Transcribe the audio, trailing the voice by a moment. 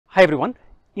Hi everyone,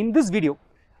 in this video I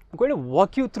am going to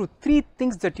walk you through 3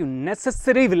 things that you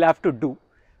necessarily will have to do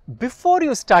before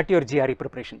you start your GRE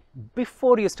preparation.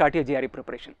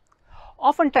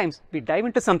 Oftentimes we dive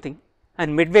into something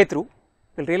and midway through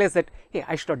we'll realize that, hey,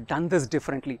 I should have done this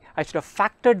differently, I should have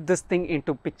factored this thing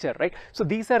into picture, right? So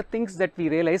these are things that we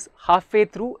realize halfway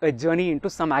through a journey into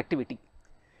some activity,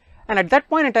 and at that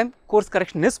point in time course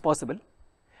correction is possible,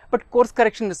 but course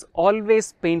correction is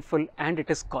always painful and it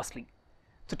is costly.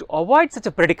 So to avoid such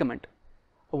a predicament,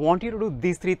 I want you to do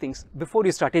these 3 things before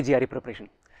you start a GRE preparation.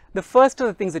 The first of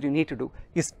the things that you need to do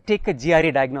is take a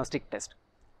GRE diagnostic test.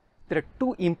 There are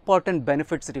 2 important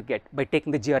benefits that you get by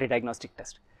taking the GRE diagnostic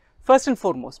test. First and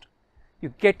foremost,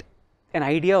 you get an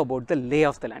idea about the lay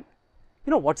of the land.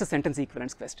 You know what's a sentence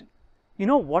equivalence question. You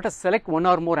know what a select one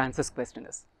or more answers question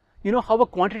is. You know how a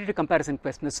quantitative comparison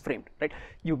question is framed, right?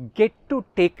 You get to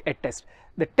take a test.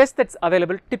 The test that's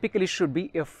available typically should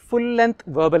be a full-length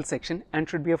verbal section and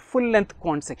should be a full-length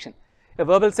quant section. A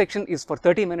verbal section is for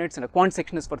 30 minutes and a quant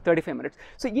section is for 35 minutes.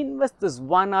 So invest this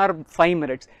 1 hour 5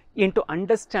 minutes into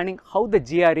understanding how the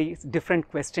GRE's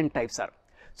different question types are.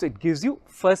 So it gives you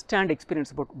first-hand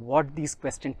experience about what these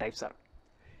question types are.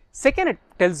 Second, it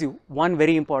tells you one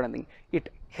very important thing.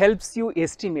 It helps you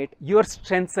estimate your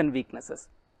strengths and weaknesses.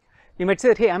 You might say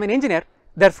that, hey, I'm an engineer,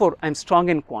 therefore I'm strong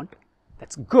in quant.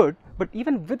 That's good, but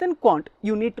even within quant,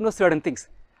 you need to know certain things.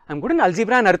 I'm good in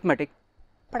algebra and arithmetic,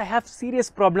 but I have serious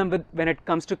problem with when it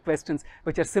comes to questions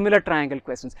which are similar triangle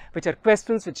questions, which are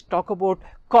questions which talk about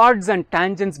chords and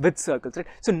tangents with circles, right?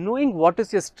 So knowing what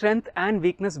is your strength and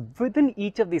weakness within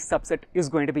each of these subset is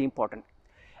going to be important.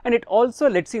 And it also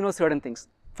lets you know certain things.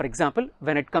 For example,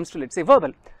 when it comes to, let's say,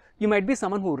 verbal, you might be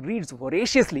someone who reads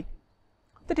voraciously,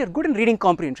 that you're good in reading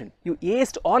comprehension. You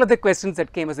aced all of the questions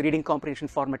that came as a reading comprehension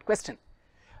format question.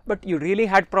 But you really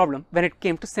had problem when it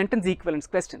came to sentence equivalence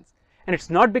questions. And it's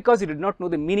not because you did not know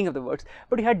the meaning of the words,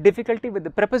 but you had difficulty with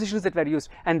the prepositions that were used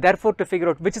and therefore to figure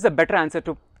out which is a better answer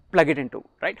to plug it into,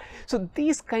 right? So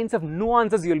these kinds of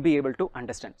nuances you'll be able to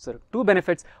understand. So 2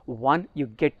 benefits: 1, you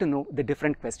get to know the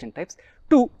different question types;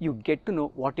 2, you get to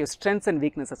know what your strengths and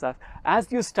weaknesses are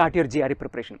as you start your GRE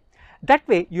preparation. That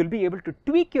way you'll be able to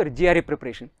tweak your GRE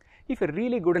preparation. If you're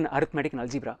really good in arithmetic and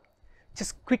algebra,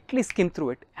 just quickly skim through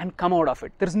it and come out of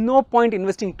it. There's no point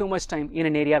investing too much time in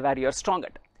an area where you're strong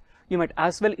at. You might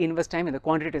as well invest time in the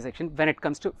quantitative section when it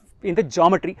comes to in the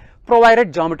geometry,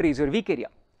 provided geometry is your weak area.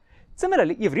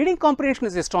 Similarly, if reading comprehension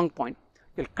is your strong point,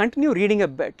 you'll continue reading a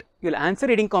bit, you'll answer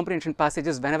reading comprehension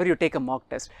passages whenever you take a mock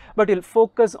test, but you'll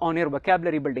focus on your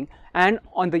vocabulary building and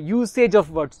on the usage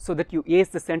of words so that you ace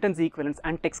the sentence equivalence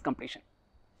and text completion.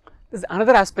 There's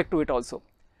another aspect to it also.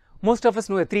 Most of us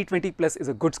know a 320 plus is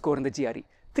a good score in the GRE.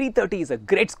 330 is a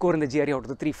great score in the GRE out of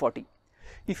the 340.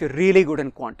 If you're really good in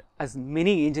quant, as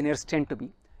many engineers tend to be,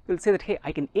 you'll say that, hey,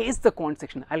 I can ace the quant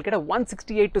section. I'll get a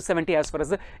 168 to 70 as far as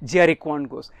the GRE quant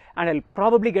goes, and I'll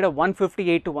probably get a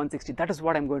 158 to 160. That is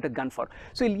what I'm going to gun for.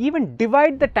 So you'll even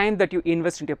divide the time that you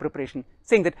invest into your preparation,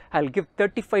 saying that I'll give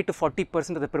 35 to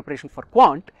 40% of the preparation for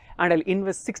quant, and I'll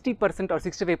invest 60% or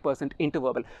 65% into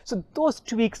verbal. So those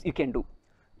tweaks you can do.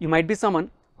 You might be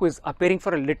someone who is appearing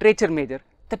for a literature major,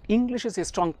 that English is a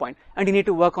strong point and you need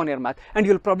to work on your math, and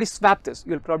you'll probably swap this.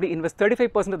 You'll probably invest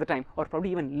 35% of the time, or probably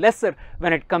even lesser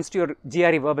when it comes to your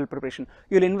GRE verbal preparation.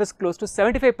 You'll invest close to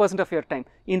 75% of your time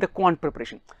in the quant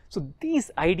preparation. So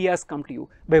these ideas come to you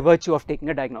by virtue of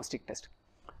taking a diagnostic test.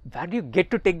 Where do you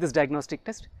get to take this diagnostic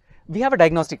test? We have a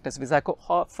diagnostic test. Wizako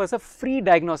offers a free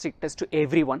diagnostic test to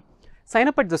everyone. Sign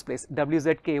up at this place,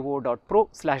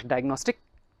 wzko.pro/diagnostic.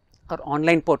 Our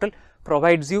online portal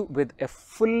provides you with a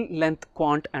full-length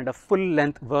quant and a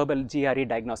full-length verbal GRE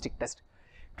diagnostic test.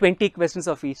 20 questions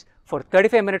of each for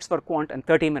 35 minutes for quant and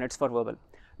 30 minutes for verbal.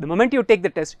 The moment you take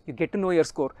the test, you get to know your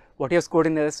score, what your scored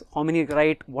in is, how many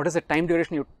right, what is the time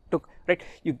duration you took, right?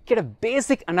 You get a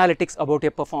basic analytics about your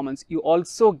performance. You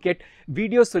also get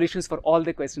video solutions for all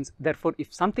the questions. Therefore,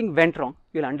 if something went wrong,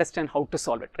 you'll understand how to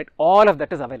solve it, right? All of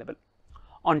that is available.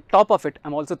 On top of it,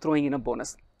 I'm also throwing in a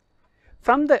bonus.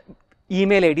 From the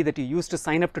email ID that you use to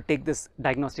sign up to take this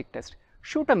diagnostic test,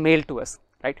 shoot a mail to us,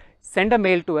 right? Send a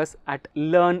mail to us at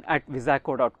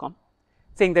learn@wizako.com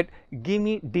saying that, give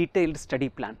me detailed study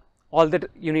plan. All that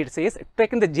you need to say is,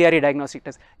 taken the GRE diagnostic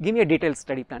test, give me a detailed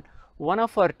study plan. One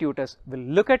of our tutors will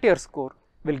look at your score,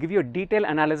 will give you a detailed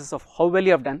analysis of how well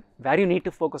you have done, where you need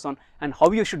to focus on, and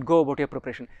how you should go about your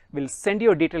preparation. We'll send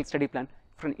you a detailed study plan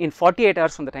in 48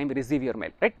 hours from the time we receive your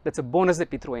mail, right? That's a bonus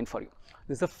that we throw in for you.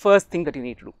 This is the first thing that you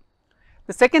need to do.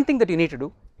 The second thing that you need to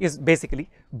do is basically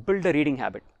build a reading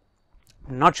habit.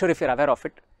 I'm not sure if you're aware of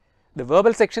it. The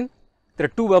verbal section, there are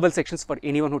 2 verbal sections for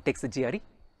anyone who takes the GRE.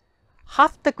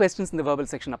 half the questions in the verbal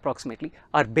section approximately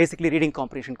are basically reading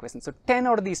comprehension questions. So 10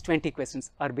 out of these 20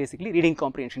 questions are basically reading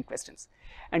comprehension questions,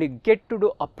 and you get to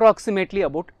do approximately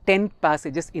about 10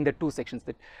 passages in the two sections.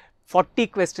 That 40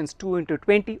 questions, 2 into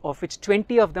 20, of which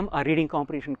 20 of them are reading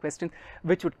comprehension questions,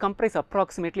 which would comprise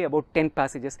approximately about 10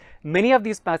 passages. Many of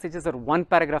these passages are one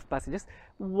paragraph passages,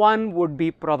 one would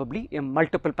be probably a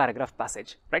multiple paragraph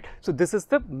passage, right? So this is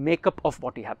the makeup of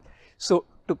what you have. So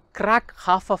to crack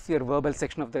half of your verbal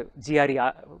section of the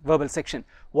GRE verbal section,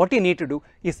 what you need to do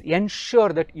is ensure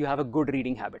that you have a good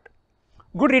reading habit.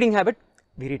 Good reading habit,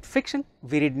 we read fiction,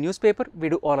 we read newspaper, we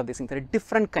do all of these things. There are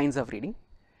different kinds of reading.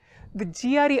 The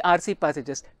GRE RC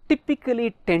passages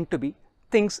typically tend to be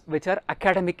things which are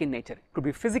academic in nature. Could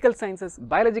be physical sciences,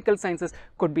 biological sciences,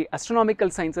 could be astronomical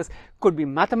sciences, could be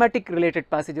mathematic related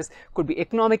passages, could be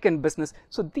economic and business.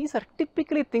 So these are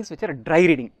typically things which are dry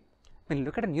reading. When you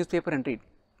look at a newspaper and read,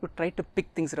 you try to pick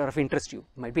things that are of interest to you.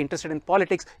 You might be interested in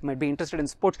politics, you might be interested in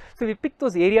sports. So we pick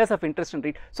those areas of interest and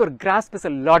read, so our grasp is a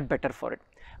lot better for it.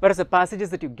 Whereas the passages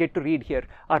that you get to read here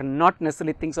are not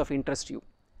necessarily things of interest to you.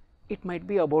 It might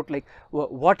be about like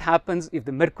what happens if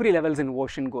the mercury levels in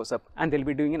ocean goes up, and they'll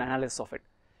be doing an analysis of it.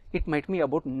 It might be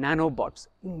about nanobots.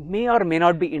 You may or may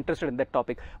not be interested in that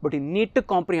topic, but you need to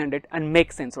comprehend it and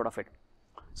make sense out of it.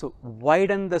 So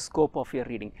widen the scope of your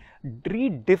reading.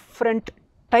 Read different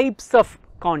types of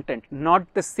content, not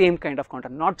the same kind of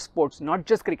content, not sports, not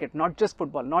just cricket, not just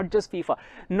football, not just FIFA,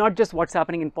 not just what's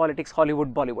happening in politics,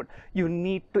 Hollywood, Bollywood. You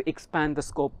need to expand the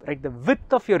scope, right? The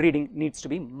width of your reading needs to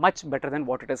be much better than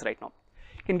what it is right now.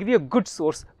 I can give you a good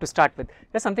source to start with.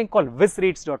 There's something called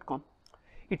wizreads.com.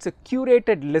 It's a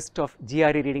curated list of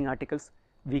GRE reading articles.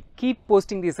 We keep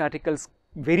posting these articles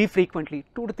very frequently,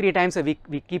 2 to 3 times a week.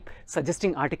 We keep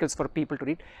suggesting articles for people to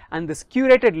read, and this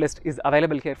curated list is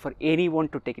available here for anyone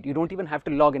to take it. You don't even have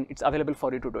to log in, it's available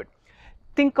for you to do it.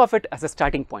 Think of it as a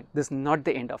starting point. This is not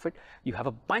the end of it. You have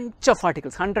a bunch of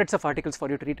articles, hundreds of articles for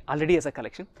you to read already as a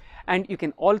collection, and you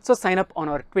can also sign up on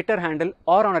our Twitter handle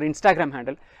or on our Instagram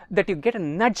handle, that you get a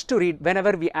nudge to read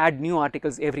whenever we add new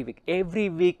articles every week. Every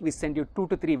week we send you 2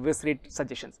 to 3 WizRead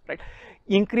suggestions, right?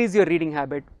 Increase your reading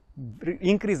habit,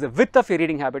 increase the width of your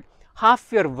reading habit.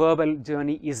 Half your verbal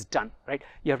journey is done, right?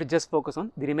 You have to just focus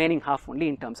on the remaining half only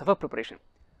in terms of a preparation.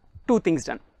 2 things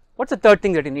done. What's the third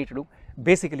thing that you need to do?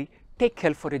 Basically, take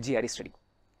help for your GRE study.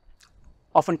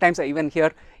 Oftentimes I even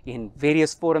hear in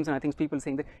various forums and I think people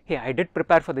saying that, hey, I did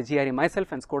prepare for the GRE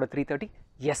myself and scored a 330.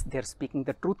 Yes, they are speaking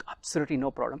the truth, absolutely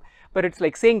no problem. But it's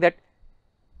like saying that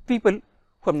people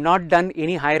who have not done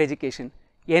any higher education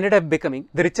ended up becoming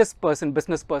the richest person,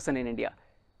 business person in India.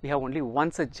 We have only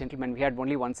one such gentleman, we had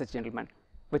only one such gentleman,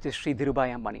 which is Sri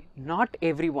Dhirubhai Ambani. Not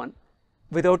everyone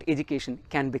without education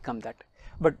can become that.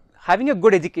 But having a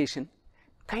good education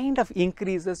kind of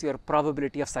increases your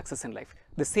probability of success in life.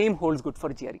 The same holds good for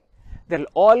GRE. There will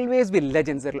always be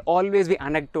legends, there will always be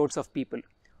anecdotes of people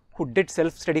who did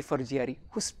self-study for GRE,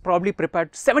 who probably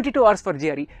prepared 72 hours for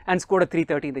GRE and scored a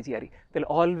 330 in the GRE. There will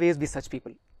always be such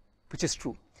people, which is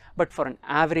true. But for an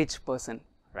average person,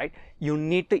 right, you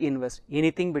need to invest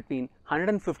anything between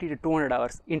 150 to 200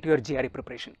 hours into your GRE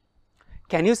preparation.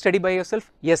 Can you study by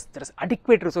yourself? Yes, there is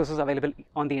adequate resources available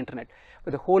on the internet,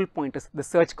 but the whole point is the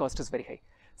search cost is very high.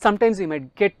 Sometimes you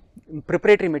might get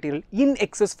preparatory material in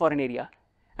excess for an area,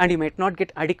 and you might not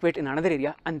get adequate in another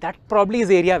area, and that probably is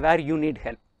the area where you need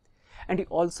help. And you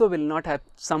also will not have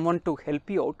someone to help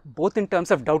you out, both in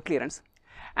terms of doubt clearance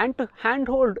and to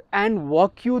handhold and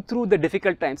walk you through the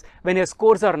difficult times when your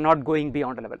scores are not going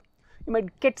beyond a level. You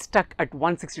might get stuck at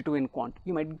 162 in quant,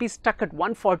 you might be stuck at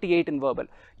 148 in verbal.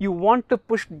 You want to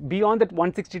push beyond that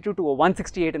 162 to a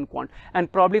 168 in quant, and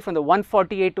probably from the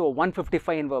 148 to a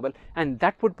 155 in verbal, and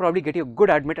that would probably get you a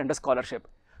good admit under scholarship.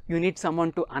 You need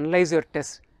someone to analyze your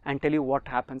tests and tell you what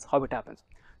happens, how it happens.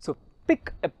 So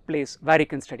pick a place where you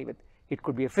can study with. It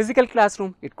could be a physical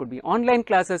classroom, it could be online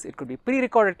classes, it could be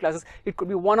pre-recorded classes, it could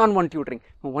be one-on-one tutoring.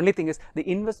 The only thing is the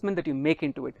investment that you make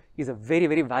into it is a very,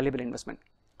 very valuable investment.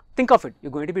 Think of it,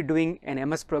 you're going to be doing an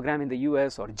MS program in the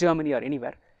US or Germany or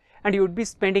anywhere, and you would be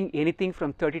spending anything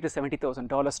from $30,000 to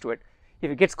 $70,000 to it. If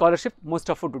you get scholarship, most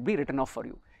of it would be written off for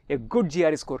you. A good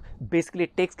GRE score basically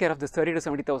takes care of the $30,000 to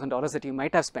 $70,000 that you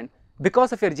might have spent.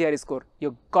 Because of your GRE score,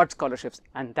 you got scholarships,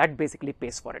 and that basically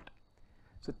pays for it.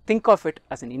 So think of it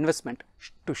as an investment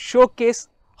to showcase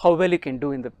how well you can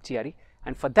do in the GRE,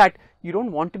 and for that you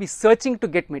don't want to be searching to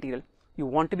get material, you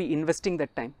want to be investing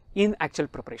that time in actual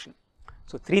preparation.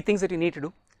 So 3 things that you need to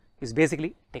do is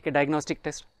basically take a diagnostic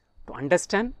test to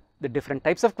understand the different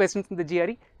types of questions in the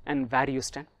GRE and where you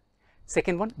stand.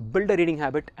 Second one, build a reading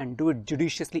habit and do it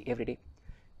judiciously every day.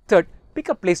 Third, pick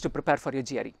a place to prepare for your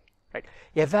GRE. right?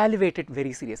 Evaluate it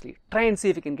very seriously. Try and see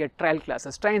if you can get trial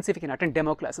classes. Try and see if you can attend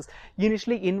demo classes.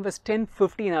 Initially invest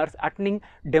 10-15 hours attending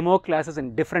demo classes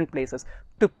in different places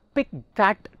to pick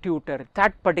that tutor,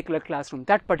 that particular classroom,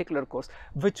 that particular course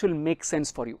which will make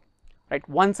sense for you. Right?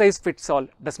 One size fits all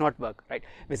does not work, right?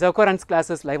 Wizako runs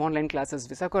classes, live online classes,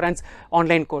 Wizako runs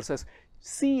online courses.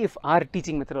 See if our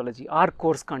teaching methodology, our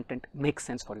course content makes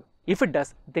sense for you. If it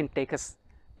does, then take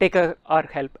our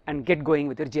help and get going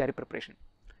with your GRE preparation.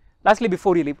 Lastly,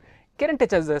 before you leave, get in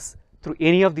touch with us through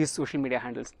any of these social media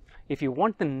handles. If you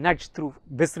want the nudge through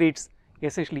BizReads,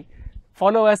 essentially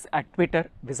follow us at Twitter,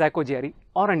 Wizako GRE,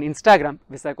 or on Instagram,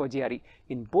 Wizako GRE.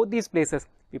 In both these places,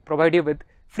 we provide you with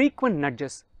frequent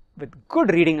nudges with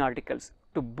good reading articles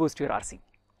to boost your RC.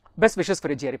 Best wishes for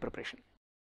your GRE preparation.